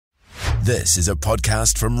This is a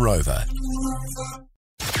podcast from Rover.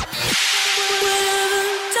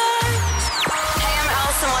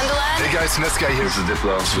 Hey guys, Niska here. This is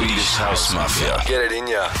Diplo. Swedish House Mafia. Get it in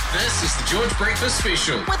ya. This is the George Breakfast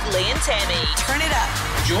Special with Lee and Tammy. Turn it up.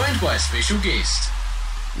 Joined by a special guest.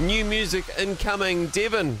 New music incoming.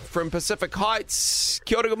 Devin from Pacific Heights.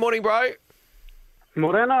 Kia ora, good morning, bro.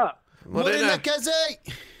 Morena. Morena. Kazi.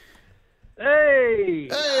 Hey.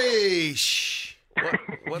 Hey. Shh.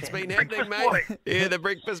 What's been happening, mate? Yeah, the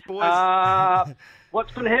Breakfast Boys.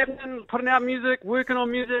 What's been happening? Putting out music, working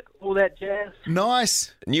on music, all that jazz.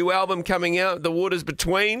 Nice. New album coming out, The Waters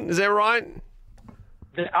Between. Is that right?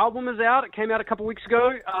 The album is out. It came out a couple of weeks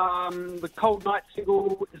ago. The Cold Night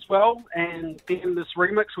single as well, and then this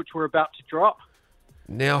remix, which we're about to drop.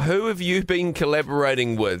 Now, who have you been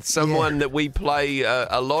collaborating with? Someone that we play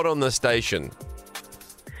a lot on the station.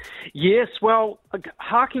 Yes, well,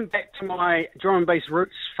 harking back to my drum and bass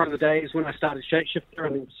roots from the days when I started Shapeshifter,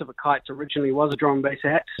 and Pacific Heights originally was a drum and bass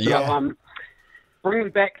act. So,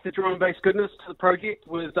 bringing back the drum and bass goodness to the project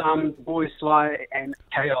was the boys Sly and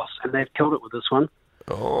Chaos, and they've killed it with this one.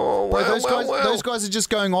 Oh, Well, those guys are just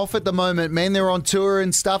going off at the moment, man. They're on tour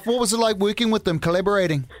and stuff. What was it like working with them,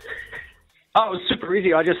 collaborating? Oh, it was super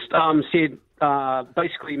easy. I just said,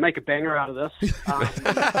 basically make a banger out of this,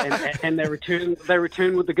 and they returned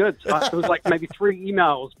with the goods. It was like maybe 3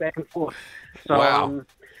 emails back and forth. So, wow.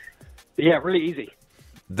 Yeah, really easy.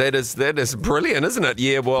 That is brilliant, isn't it?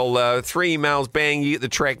 Yeah, well, 3 emails, bang, you get the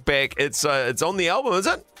track back. It's on the album, is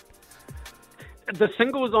it? The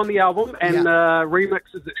single is on the album, and the remix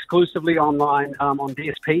is exclusively online on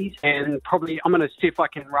DSPs. And probably I'm going to see if I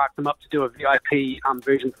can rack them up to do a VIP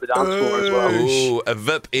version for the dance floor as well. Ooh, a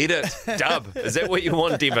VIP edit dub. Is that what you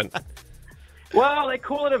want, Devin? Well, they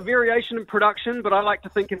call it a variation in production, but I like to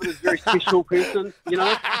think of it as a very special person, you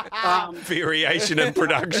know. Variation in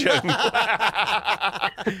production.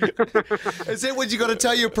 Is that what you got to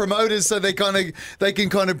tell your promoters so they can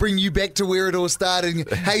bring you back to where it all started?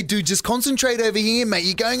 Hey, dude, just concentrate over here, mate.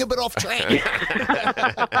 You're going a bit off track.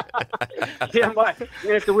 Yeah, mate.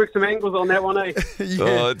 You have to work some angles on that one, eh? Yeah.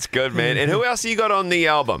 Oh, it's good, man. And who else have you got on the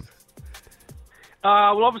album?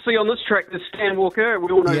 Well, obviously on this track there's Stan Walker,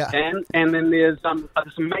 we all know Yeah. Stan, and then there's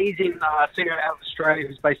this amazing singer out of Australia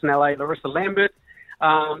who's based in LA, Larissa Lambert,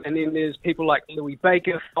 and then there's people like Louis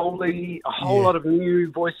Baker, Foley, a whole lot of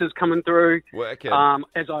new voices coming through, Wicked.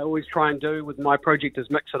 as I always try and do with my project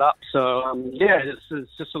is mix it up. So,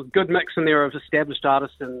 it's just a good mix in there of established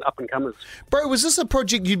artists and up-and-comers. Bro, was this a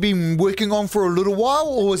project you'd been working on for a little while,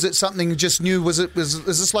 or was it something just new? Is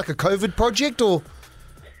this like a COVID project, or...?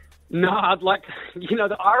 No,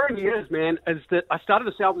 the irony is that I started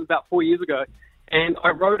this album about 4 years ago, and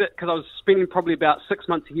I wrote it because I was spending probably about 6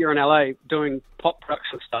 months a year in LA doing pop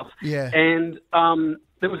production stuff. Yeah. And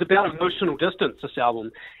it was about emotional distance, this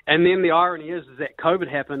album. And then the irony is that COVID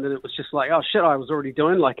happened, and it was just like, oh shit, I was already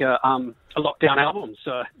doing like a lockdown album.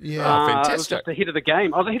 So Yeah. Oh, I was fantastic. just ahead of the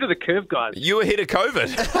game. I was ahead of the curve, guys. You were ahead of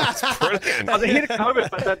COVID. That's brilliant. I was ahead of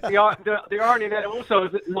COVID, but the irony of that also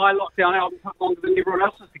is that my lockdown album took longer than everyone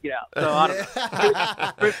else's to get out. So I don't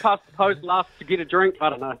know. First past the post, last to get a drink. I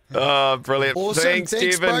don't know. Oh, brilliant. Awesome. Thanks,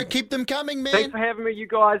 Thanks, Devin. bro. Keep them coming, man. Thanks for having me, you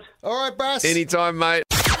guys. All right, Bruce. Anytime, mate.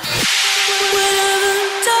 Hey,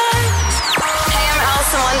 I'm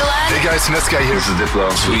Alice in Wonderland. Hey guys, Niska here. This is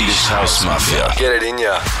Diplo. Swedish House Mafia. Get it in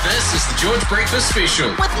ya. This is the George Breakfast Special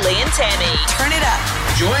With Lee and Tammy. Turn it up.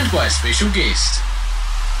 joined by a special guest.